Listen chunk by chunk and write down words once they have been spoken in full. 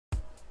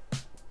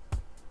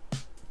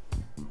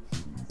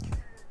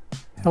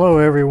Hello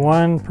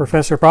everyone,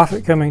 Professor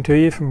Profit coming to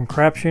you from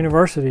Craps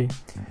University.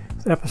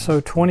 It's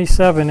episode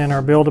 27 in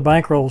our Build a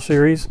Bankroll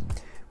series.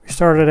 We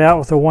started out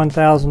with a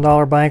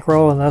 $1,000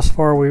 bankroll and thus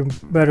far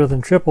we've better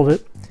than tripled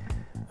it,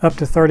 up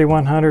to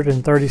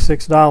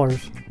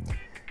 $3,136.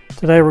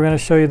 Today we're going to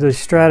show you the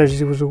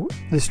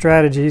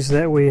strategies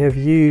that we have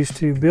used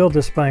to build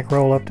this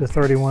bankroll up to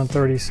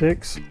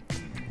 $3,136.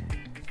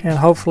 And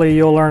hopefully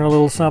you'll learn a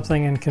little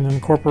something and can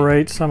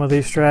incorporate some of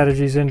these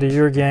strategies into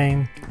your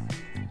game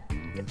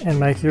and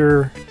make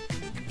your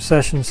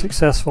session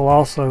successful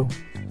also.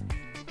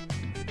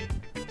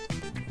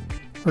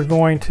 We're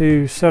going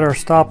to set our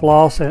stop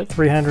loss at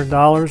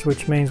 $300,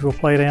 which means we'll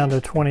play down to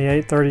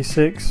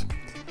 $28.36,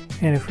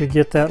 and if we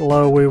get that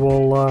low we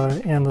will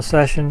end the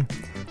session.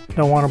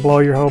 Don't want to blow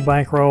your whole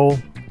bankroll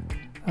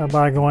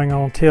by going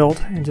on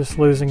tilt and just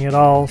losing it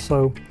all.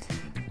 So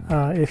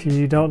if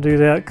you don't do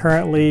that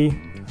currently,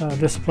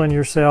 discipline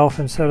yourself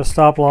and set a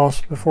stop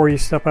loss before you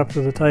step up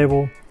to the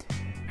table,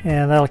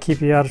 and that'll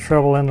keep you out of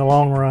trouble in the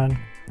long run.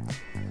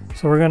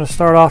 So we're going to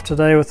start off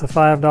today with a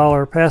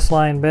 $5 pass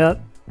line bet.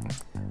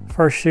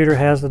 First shooter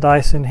has the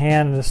dice in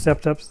hand and has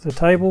stepped up to the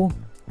table.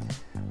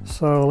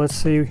 So let's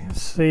see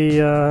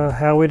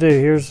how we do.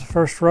 Here's the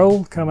first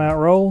roll, come out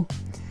roll.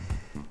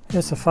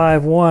 It's a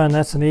 5-1,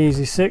 that's an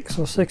easy 6,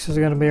 so 6 is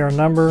going to be our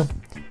number.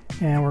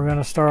 And we're going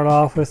to start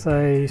off with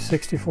a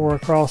 64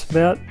 across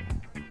bet.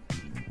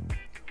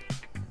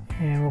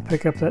 And we'll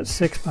pick up that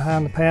 6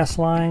 behind the pass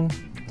line.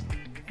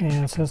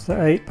 And since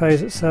the 8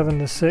 pays at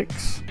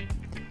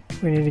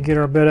 7-6, we need to get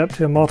our bet up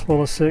to a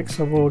multiple of 6,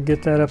 so we'll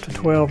get that up to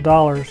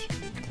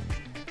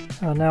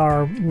 $12. Now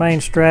our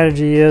main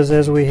strategy is,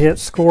 as we hit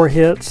score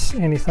hits,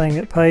 anything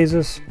that pays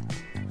us,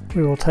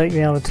 we will take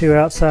down the 2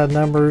 outside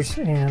numbers,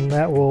 and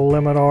that will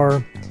limit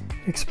our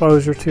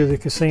exposure to the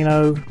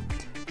casino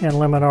and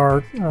limit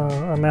our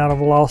amount of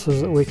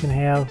losses that we can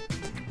have.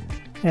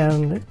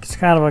 And it's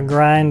kind of a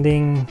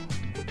grinding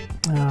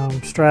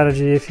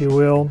strategy, if you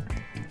will,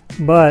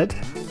 but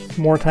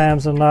more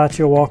times than not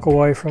you'll walk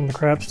away from the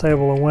craps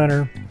table a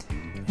winner.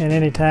 And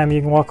anytime you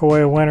can walk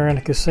away a winner in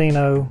a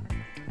casino,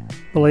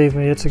 believe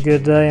me, it's a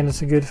good day and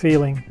it's a good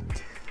feeling.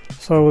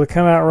 So the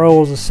come out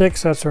roll is a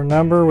 6, that's our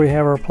number. We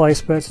have our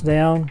place bets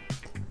down,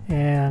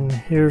 and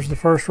here's the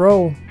first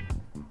roll.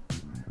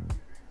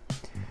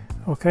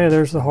 Okay,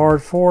 there's the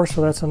hard 4,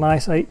 so that's a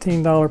nice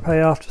 $18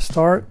 payoff to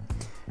start.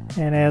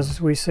 And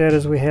as we said,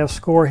 as we have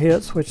score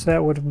hits, which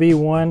that would be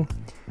 1,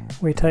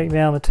 we take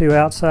down the 2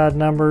 outside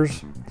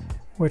numbers,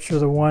 which are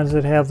the ones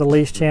that have the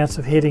least chance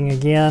of hitting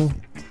again.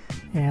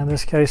 And in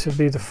this case it would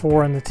be the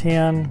 4 and the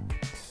 10.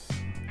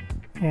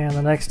 And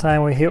the next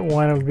time we hit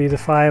 1 it would be the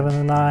 5 and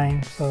the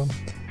 9. So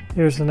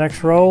here's the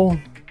next roll.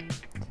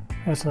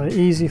 That's an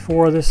easy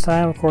 4 this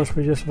time. Of course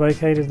we just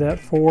vacated that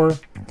 4.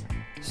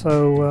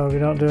 So we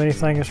don't do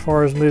anything as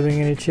far as moving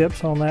any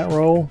chips on that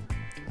roll.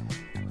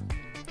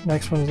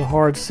 Next one's the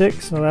hard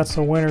 6. So that's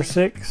a winner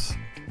 6.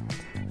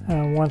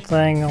 One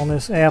thing on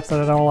this app that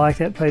I don't like,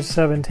 that pays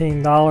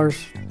 $17.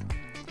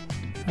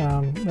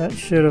 That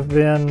should have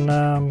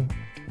been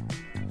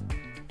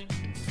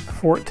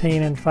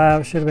 14 and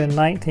 5. It should have been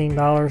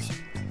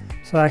 $19.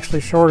 So I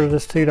actually shorted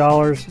this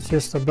 $2. It's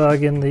just a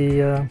bug in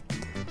the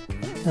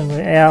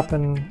app,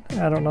 and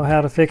I don't know how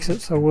to fix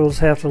it, so we'll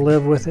just have to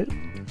live with it.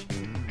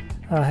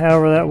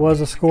 However, that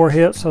was a score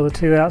hit, so the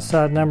 2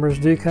 outside numbers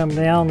do come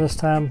down. This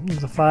time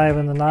the 5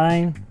 and the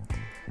 9.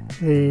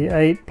 The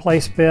 8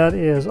 place bet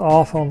is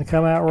off on the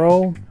come out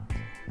roll.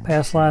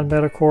 Pass line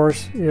bet, of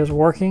course, is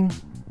working.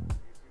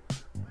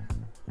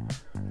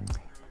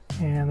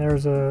 And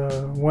there's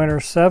a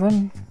winner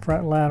 7,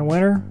 front line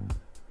winner.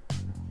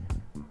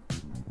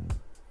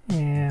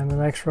 And the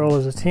next roll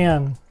is a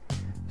 10.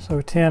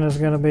 So 10 is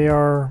going to be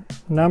our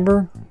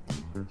number.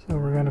 So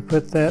we're going to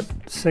put that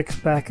 6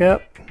 back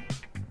up.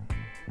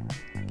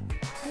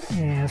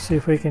 And see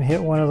if we can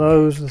hit one of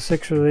those, the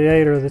 6 or the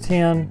 8 or the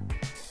 10,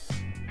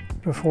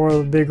 before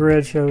the big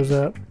red shows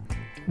up.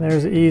 And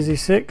there's the easy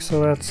 6,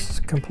 so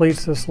that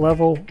completes this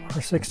level,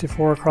 our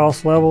 64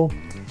 across level.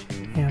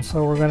 And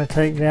so we're going to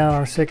take down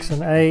our 6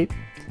 and 8,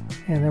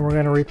 and then we're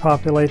going to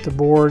repopulate the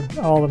board,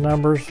 all the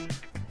numbers,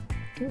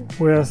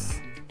 with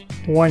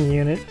 1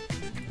 unit,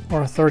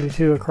 or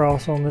 32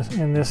 across on this,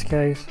 in this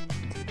case.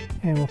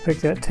 And we'll pick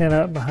that 10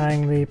 up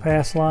behind the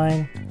pass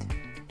line,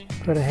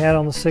 put a hat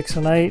on the 6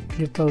 and 8,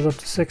 get those up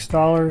to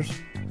 $6,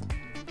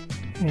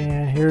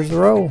 and here's the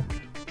roll.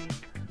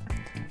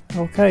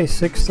 Okay,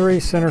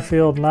 6-3, center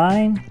field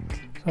 9,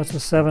 so that's a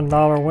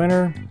 $7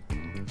 winner.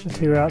 The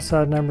 2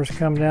 outside numbers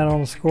come down on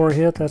the score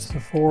hit. That's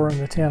the 4, and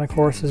the 10 of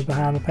course is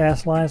behind the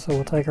pass line, so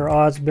we'll take our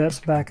odds bets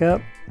back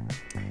up.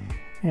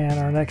 And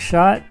our next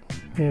shot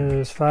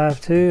is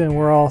 5-2, and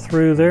we're all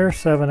through there,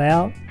 7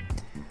 out.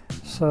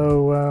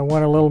 So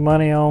won a little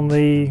money on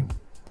the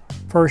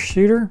first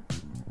shooter.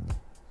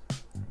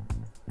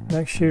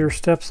 Next shooter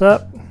steps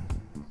up,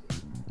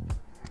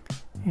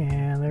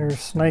 and there's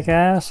snake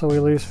eyes, so we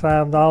lose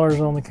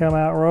 $5 on the come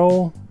out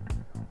roll.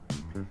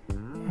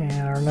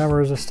 And our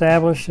number is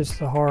established, it's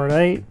the hard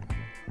 8.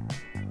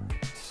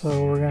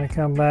 So we're going to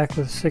come back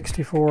with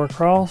 64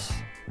 across.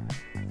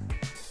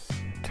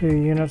 2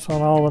 units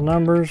on all the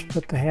numbers,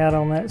 put the hat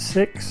on that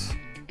 6.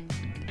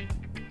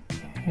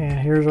 And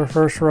here's our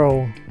first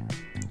roll.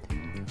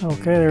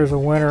 Okay, there's a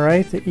winner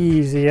 8, the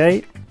easy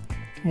 8.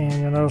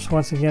 And you'll notice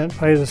once again it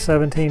pays us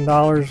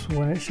 $17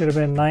 when it should have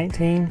been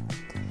 $19.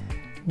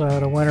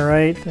 But a winner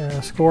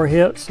 8, score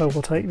hit, so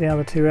we'll take down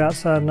the 2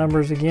 outside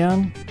numbers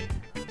again,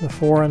 the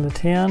 4 and the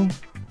 10.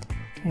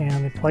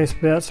 And the place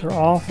bets are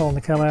off on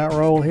the come out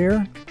roll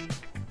here.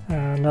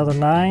 Another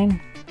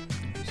 9.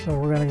 So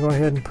we're going to go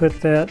ahead and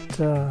put that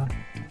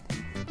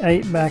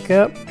 8 back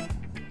up.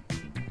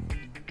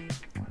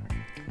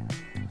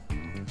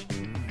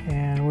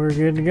 And we're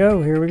good to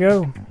go. Here we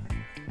go.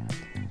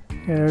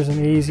 Okay, there's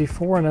an easy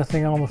 4,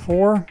 nothing on the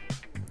 4.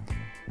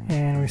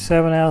 And we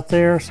 7 out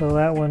there, so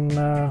that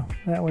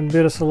one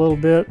bit us a little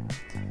bit.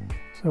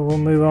 So we'll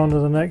move on to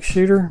the next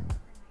shooter.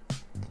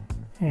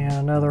 And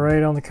another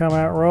 8 on the come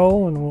out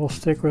roll, and we'll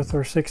stick with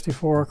our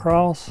 64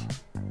 across.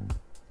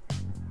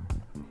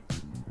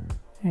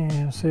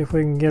 And see if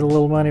we can get a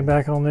little money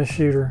back on this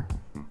shooter.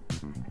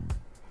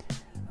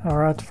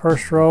 Alright, the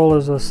first roll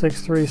is a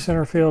 6-3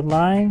 center field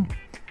 9.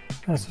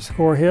 That's a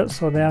score hit,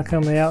 so down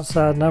come the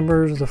outside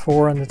numbers, the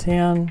 4 and the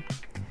 10.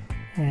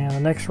 And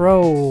the next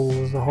roll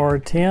is the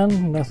hard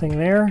 10, nothing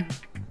there.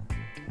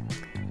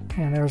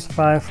 And there's the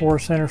 5-4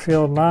 center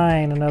field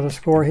 9, another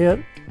score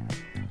hit.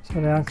 So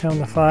down come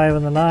the 5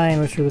 and the 9,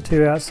 which are the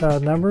 2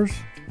 outside numbers.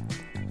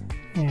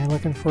 And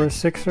looking for a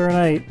 6 or an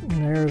 8,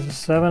 and there's a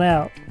 7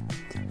 out.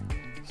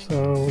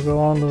 So we'll go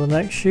on to the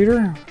next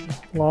shooter.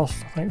 Lost,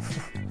 I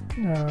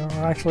think,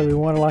 actually we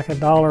won like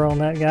 $1 on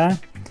that guy.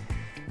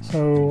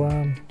 So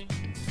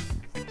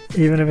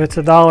even if it's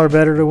 $1,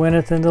 better to win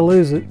it than to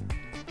lose it.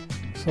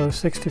 So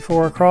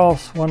 64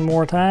 across one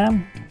more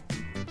time.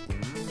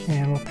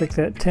 And we'll pick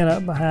that 10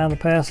 up behind the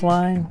pass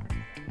line.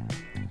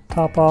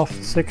 Top off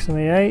the 6 and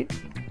the 8.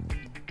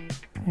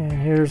 And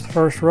here's the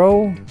first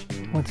roll.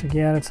 Once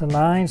again, it's a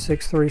 9,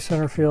 6-3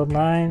 center field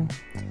 9.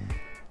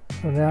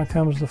 So down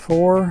comes the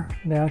 4,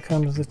 down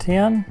comes the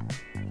 10.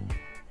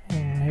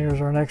 And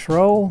here's our next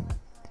roll.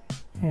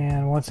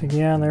 And once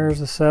again, there's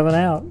the 7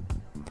 out.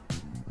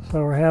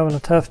 So we're having a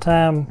tough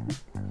time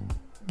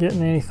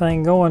getting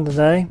anything going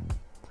today.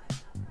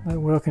 But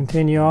we'll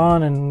continue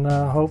on, and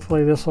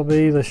hopefully this will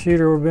be the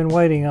shooter we've been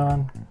waiting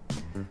on.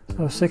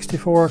 So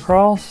 64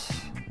 across.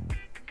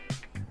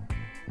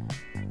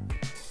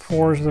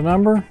 4 is the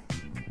number,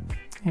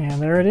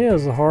 and there it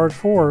is, the hard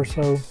 4,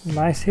 so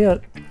nice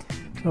hit.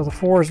 So the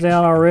 4 is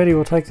down already.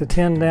 We'll take the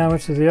 10 down,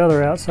 which is the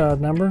other outside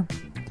number,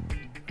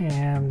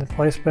 and the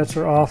place bets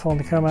are off on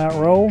the come out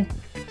roll,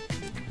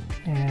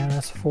 and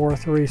that's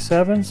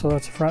 4-3-7, so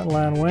that's a front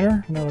line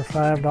winner. Another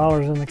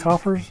 $5 in the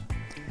coffers.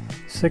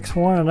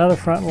 6-1, another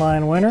front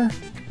line winner,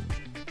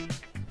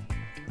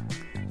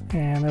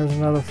 and there's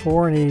another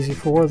 4, an easy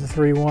 4, the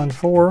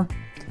 3-1-4.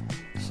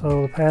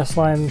 So the pass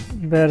line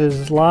bet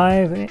is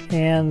live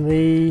and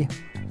the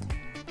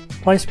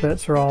place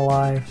bets are all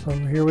live. So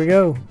here we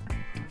go.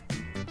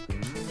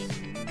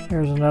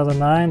 There's another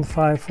 9, the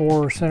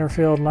 5-4 center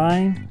field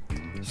 9.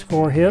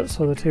 Score hit,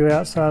 so the 2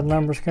 outside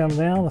numbers come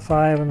down, the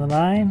 5 and the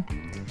 9.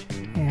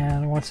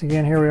 And once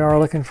again, here we are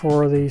looking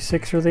for the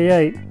 6 or the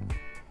 8.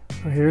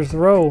 So here's the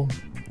roll.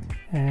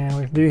 And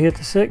we do hit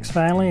the 6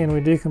 finally, and we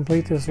do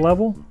complete this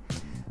level.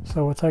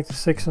 So we'll take the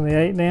 6 and the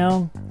 8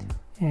 down.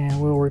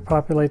 And we'll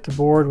repopulate the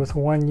board with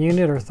 1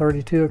 unit or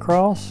 32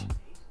 across.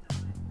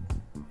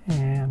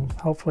 And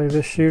hopefully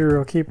this shooter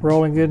will keep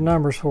rolling good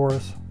numbers for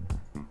us.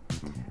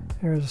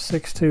 There's a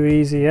 6-2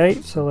 easy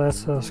 8, so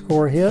that's a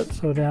score hit.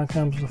 So down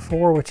comes the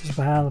 4, which is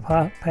behind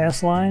the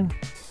pass line.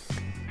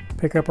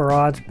 Pick up our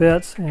odds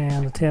bets,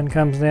 and the 10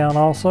 comes down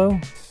also.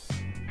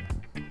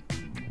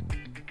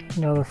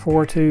 Another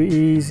 4-2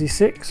 easy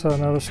 6, so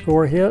another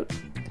score hit.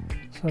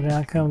 So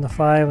down come the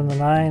 5 and the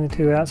 9, the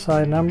 2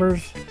 outside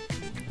numbers.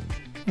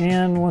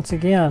 And once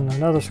again,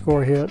 another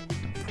score hit,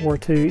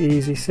 4-2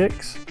 easy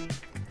 6.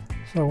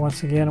 So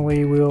once again,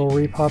 we will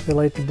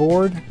repopulate the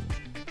board.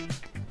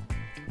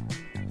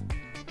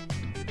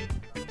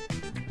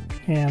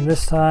 And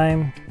this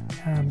time,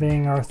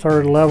 being our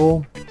 3rd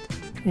level,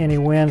 any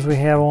wins we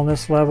have on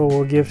this level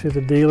we'll give to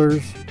the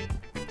dealers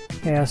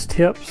as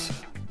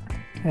tips.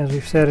 As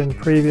we've said in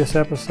previous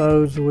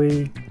episodes,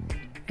 we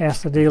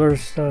ask the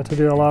dealers to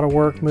do a lot of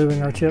work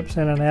moving our chips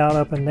in and out,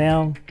 up and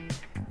down.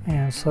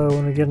 And so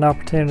when we get an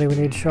opportunity, we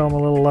need to show them a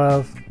little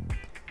love.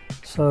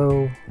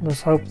 So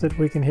let's hope that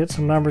we can hit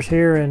some numbers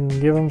here and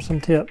give them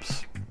some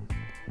tips.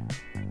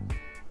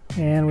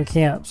 And we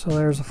can't. So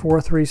there's a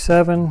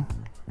 4-3-7,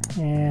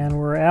 and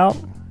we're out.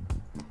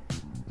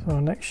 So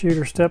the next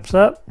shooter steps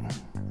up.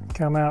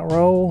 Come out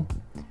roll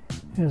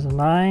is a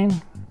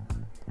 9,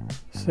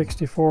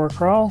 64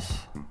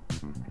 across.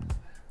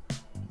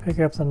 Pick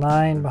up the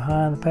 9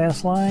 behind the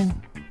pass line.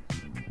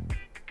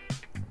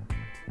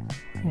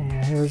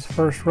 And here's the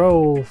first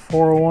roll,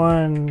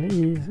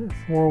 4-1,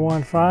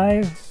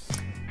 4-1-5.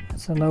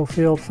 That's a no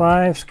field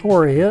 5,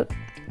 score hit.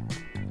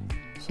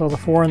 So the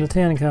 4 and the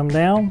 10 come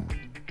down.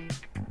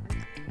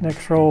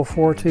 Next roll,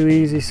 4, 2,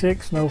 easy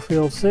 6, no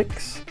field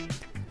 6.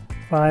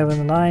 5 and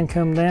the 9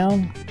 come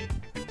down.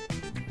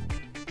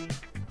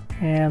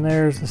 And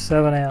there's the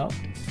 7 out.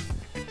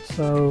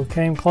 So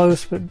came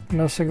close, but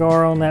no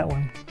cigar on that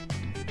one.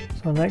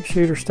 So next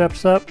shooter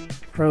steps up,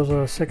 throws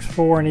a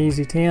 6-4 and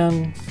easy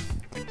 10.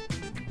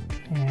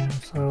 And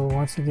so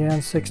once again,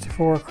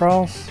 64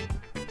 across.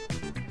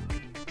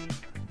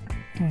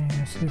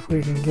 And see if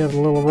we can get a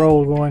little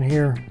roll going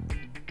here.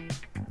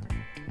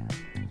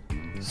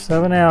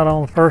 7 out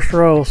on the first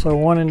roll, so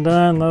 1 and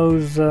done.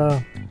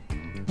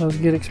 Those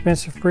get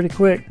expensive pretty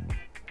quick.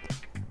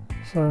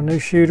 So new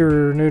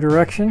shooter, new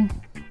direction.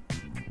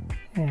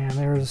 And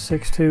there's a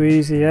 6-2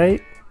 easy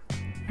 8.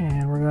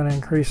 And we're going to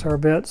increase our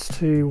bets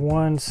to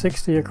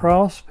 160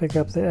 across. Pick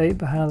up the 8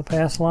 behind the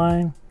pass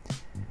line.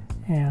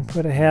 And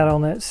put a hat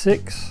on that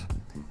 6.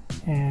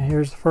 And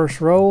here's the first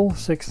roll,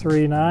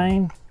 6-3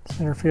 9.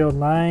 Center field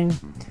 9.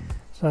 So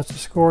that's a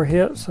score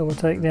hit. So we'll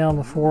take down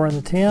the 4 and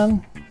the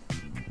 10.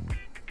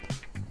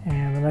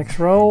 And the next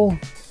roll,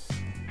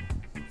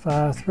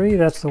 5-3,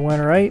 that's the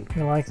winner 8,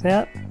 we like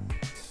that.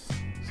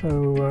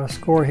 So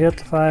score hit,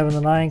 the 5 and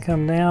the 9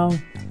 come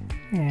down,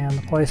 and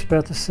the place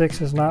bet, the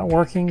 6 is not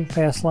working,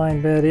 pass line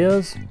bet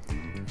is,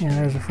 and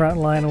there's a front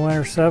line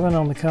winner 7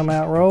 on the come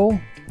out roll.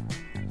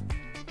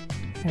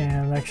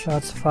 And the next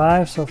shot's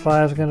 5, so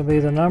 5 is going to be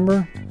the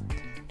number,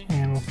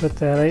 and we'll put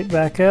that 8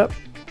 back up,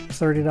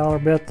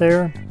 $30 bet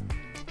there,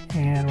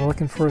 and we're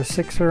looking for a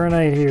 6 or an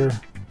 8 here.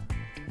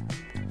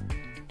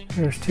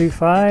 There's 2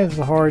 5s,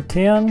 the hard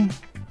 10,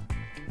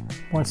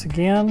 once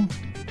again,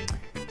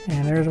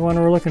 and there's one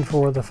we're looking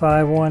for, the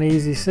 5-1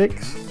 easy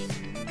 6.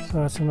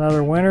 So that's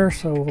another winner,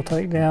 so we'll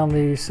take down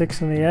the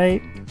 6 and the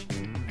 8,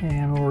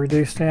 and we'll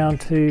reduce down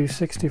to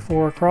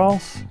 64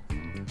 across.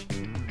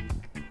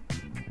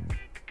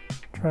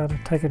 Try to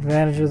take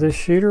advantage of this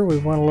shooter.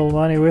 We've won a little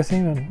money with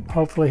him, and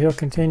hopefully he'll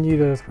continue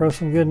to throw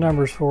some good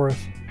numbers for us.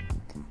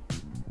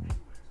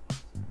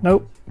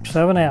 Nope,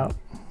 7 out.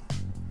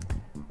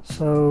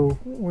 So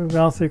we've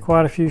gone through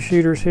quite a few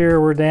shooters here.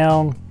 We're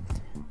down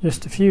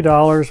just a few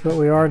dollars, but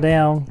we are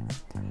down.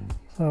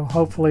 So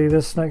hopefully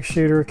this next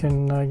shooter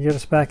can get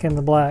us back in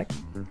the black.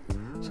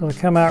 So the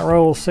come out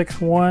roll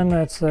 6-1,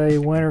 that's a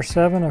winner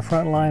 7, a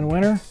front line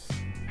winner.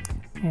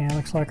 And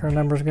looks like our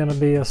number is going to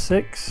be a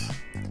 6.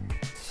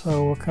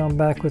 So we'll come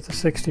back with the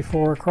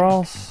 64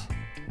 across.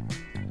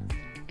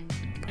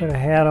 Put a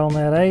hat on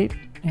that 8,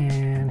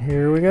 and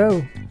here we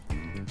go.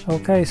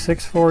 Okay,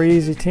 6-4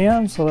 easy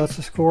 10, so that's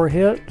a score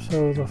hit.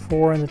 So the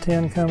 4 and the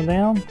 10 come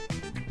down.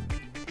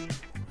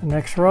 The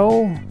next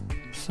roll,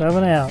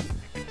 7 out.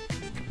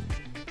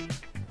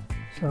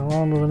 So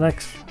on to the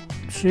next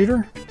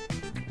shooter.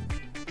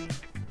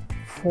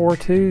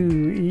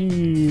 4-2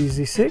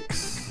 easy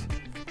 6.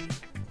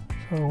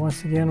 So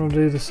once again we'll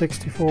do the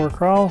 64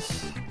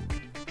 across.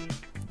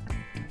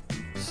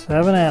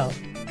 7 out.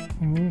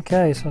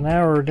 Okay, so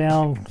now we're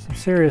down some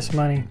serious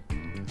money.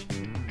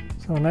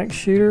 So next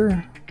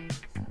shooter,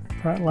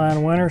 front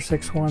line winner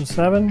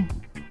 6-1-7.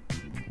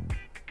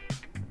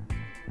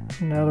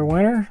 Another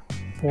winner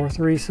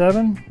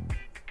 4-3-7.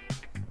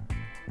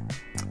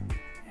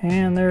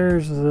 And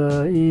there's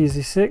the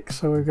easy 6,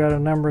 so we've got a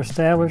number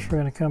established. We're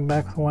going to come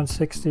back with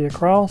 160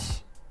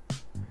 across.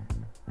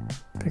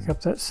 Pick up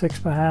that 6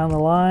 behind the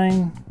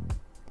line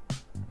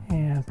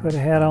and put a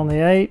hat on the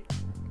 8.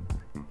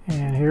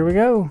 And here we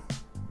go.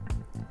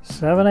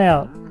 7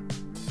 out.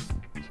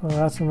 So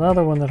that's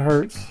another one that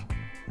hurts.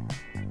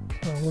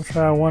 So we'll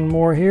try one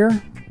more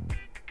here.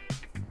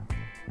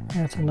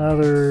 That's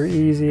another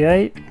easy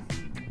 8.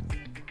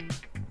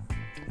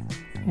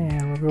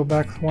 And we'll go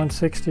back with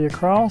 160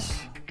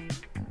 across.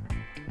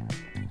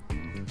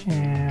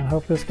 And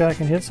hope this guy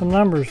can hit some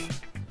numbers.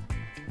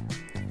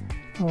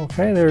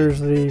 Okay, there's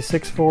the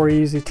 6-4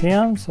 easy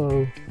 10,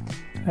 so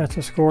that's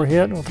a score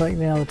hit. We'll take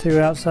down the 2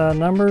 outside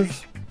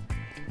numbers.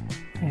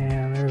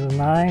 And there's a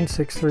 9,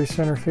 6-3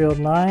 center field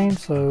 9,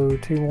 so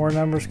 2 more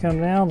numbers come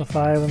down, the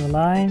 5 and the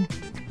 9.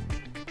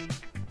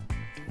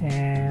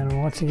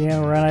 And once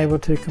again, we're unable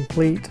to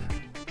complete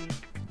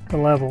the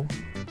level.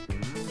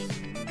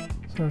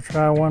 So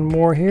try one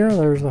more here.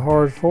 There's the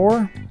hard 4,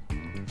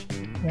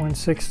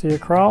 160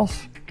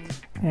 across.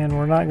 And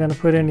we're not going to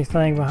put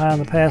anything behind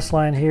the pass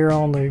line here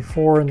on the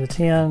 4 and the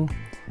 10.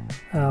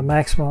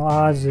 Maximum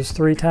odds is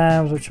 3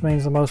 times, which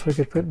means the most we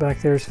could put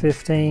back there is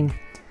 15.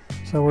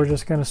 So we're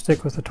just going to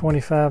stick with the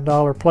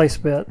 $25 place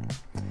bet.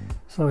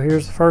 So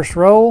here's the first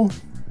roll.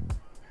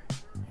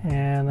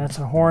 And that's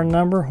a horn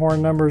number.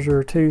 Horn numbers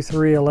are 2,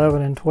 3,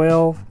 11, and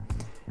 12.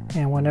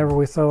 And whenever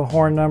we throw a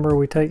horn number,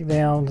 we take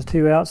down the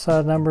 2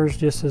 outside numbers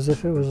just as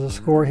if it was a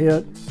score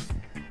hit.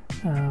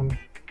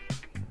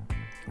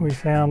 We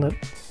found that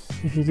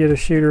if you get a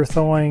shooter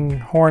throwing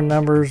horn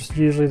numbers,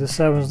 usually the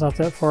 7 is not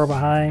that far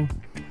behind.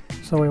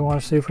 So we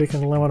want to see if we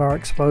can limit our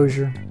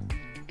exposure.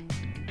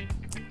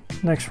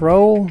 Next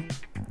roll,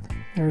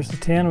 there's the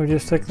 10. We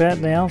just took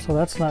that down, so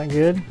that's not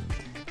good.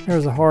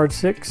 There's a hard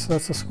 6.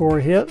 That's a score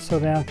hit. So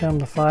down come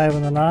the 5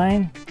 and the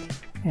 9.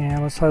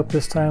 And let's hope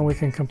this time we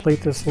can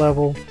complete this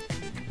level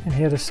and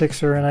hit a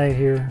 6 or an 8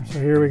 here. So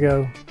here we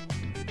go.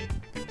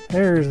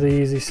 There's the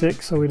easy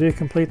 6. So we do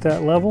complete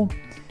that level,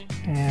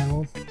 and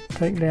we'll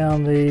take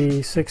down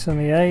the 6 and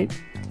the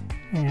 8,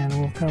 and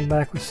we'll come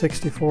back with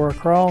 64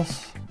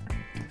 across,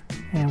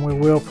 and we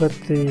will put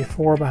the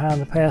 4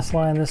 behind the pass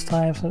line this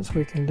time since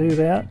we can do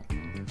that.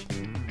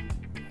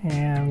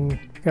 And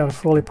we've got a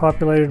fully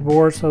populated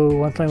board, so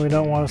one thing we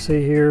don't want to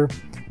see here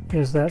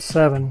is that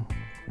 7.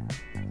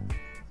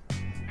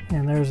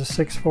 And there's a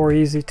 6-4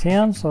 easy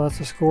 10, so that's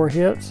a score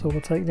hit. So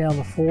we'll take down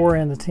the 4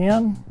 and the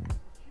 10,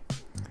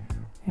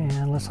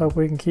 and let's hope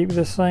we can keep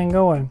this thing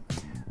going.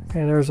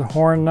 Okay, there's a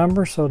horn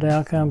number, so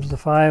down comes the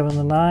 5 and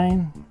the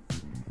 9,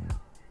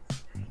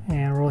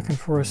 and we're looking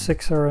for a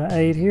 6 or an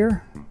 8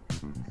 here,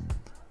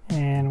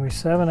 and we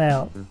 7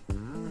 out.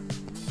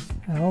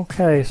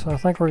 Okay, so I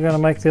think we're going to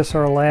make this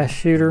our last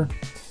shooter.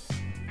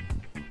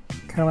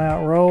 Come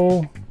out,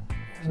 roll.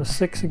 There's a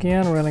 6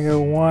 again. We're going to go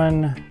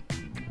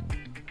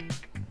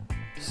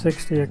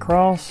 160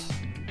 across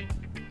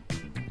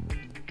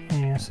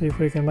and see if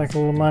we can make a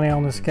little money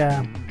on this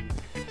guy.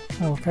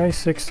 Okay,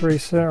 6-3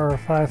 center, or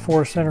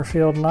 5-4 center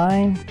field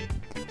 9.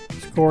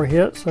 Score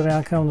hit, so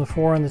down come the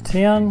 4 and the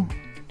 10.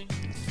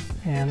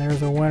 And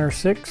there's a winner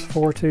 6,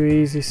 4-2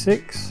 easy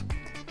 6.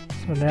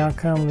 So down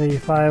come the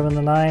 5 and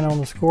the 9 on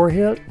the score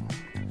hit.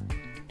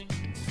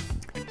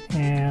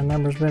 And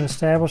number's been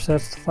established,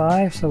 that's the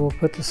 5, so we'll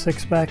put the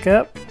 6 back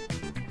up.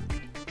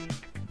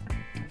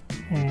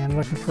 And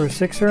looking for a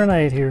 6 or an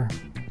 8 here.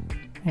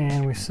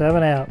 And we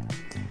 7 out.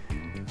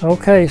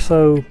 Okay,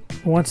 so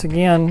once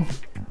again,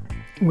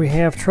 we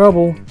have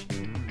trouble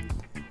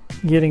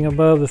getting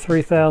above the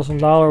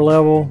 $3,000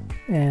 level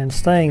and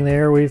staying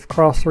there. We've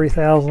crossed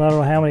 3,000 I don't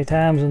know how many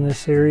times in this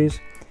series.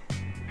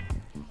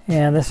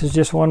 And this is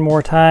just one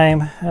more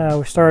time.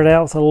 We started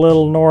out with a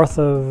little north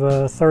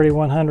of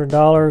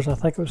 $3,100. I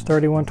think it was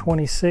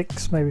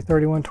 $3,126, maybe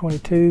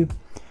 $3,122.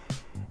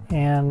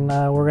 And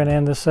we're going to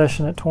end this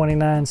session at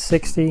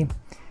 $2,960.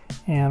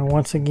 And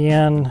once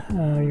again,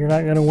 you're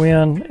not going to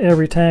win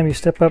every time you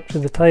step up to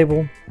the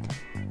table.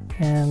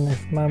 And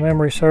if my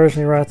memory serves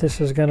me right,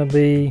 this is going to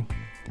be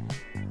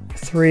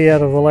 3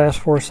 out of the last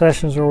 4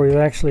 sessions where we've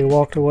actually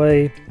walked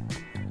away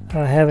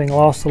having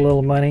lost a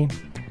little money.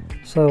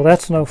 So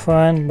that's no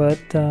fun, but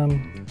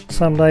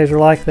some days are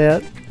like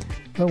that.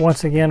 But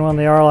once again, when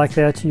they are like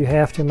that, you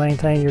have to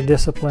maintain your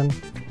discipline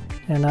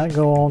and not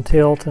go on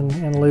tilt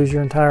and lose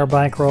your entire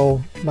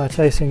bankroll by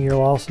chasing your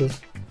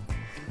losses.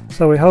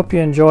 So we hope you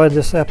enjoyed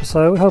this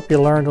episode. We hope you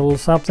learned a little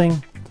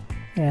something,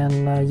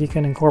 and you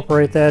can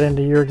incorporate that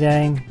into your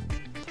game.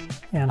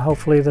 And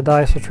hopefully the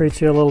dice will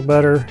treat you a little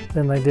better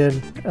than they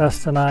did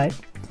us tonight.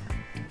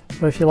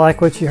 So if you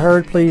like what you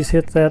heard, please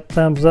hit that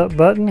thumbs up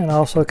button, and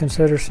also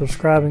consider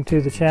subscribing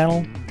to the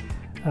channel.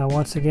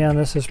 Once again,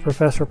 this is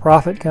Professor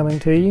Profit coming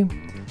to you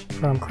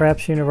from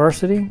Craps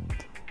University.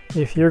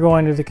 If you're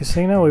going to the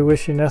casino, we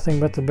wish you nothing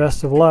but the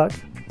best of luck,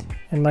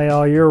 and may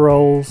all your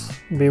rolls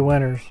be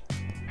winners.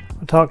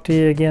 We'll talk to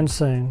you again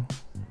soon.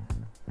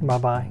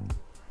 Bye-bye.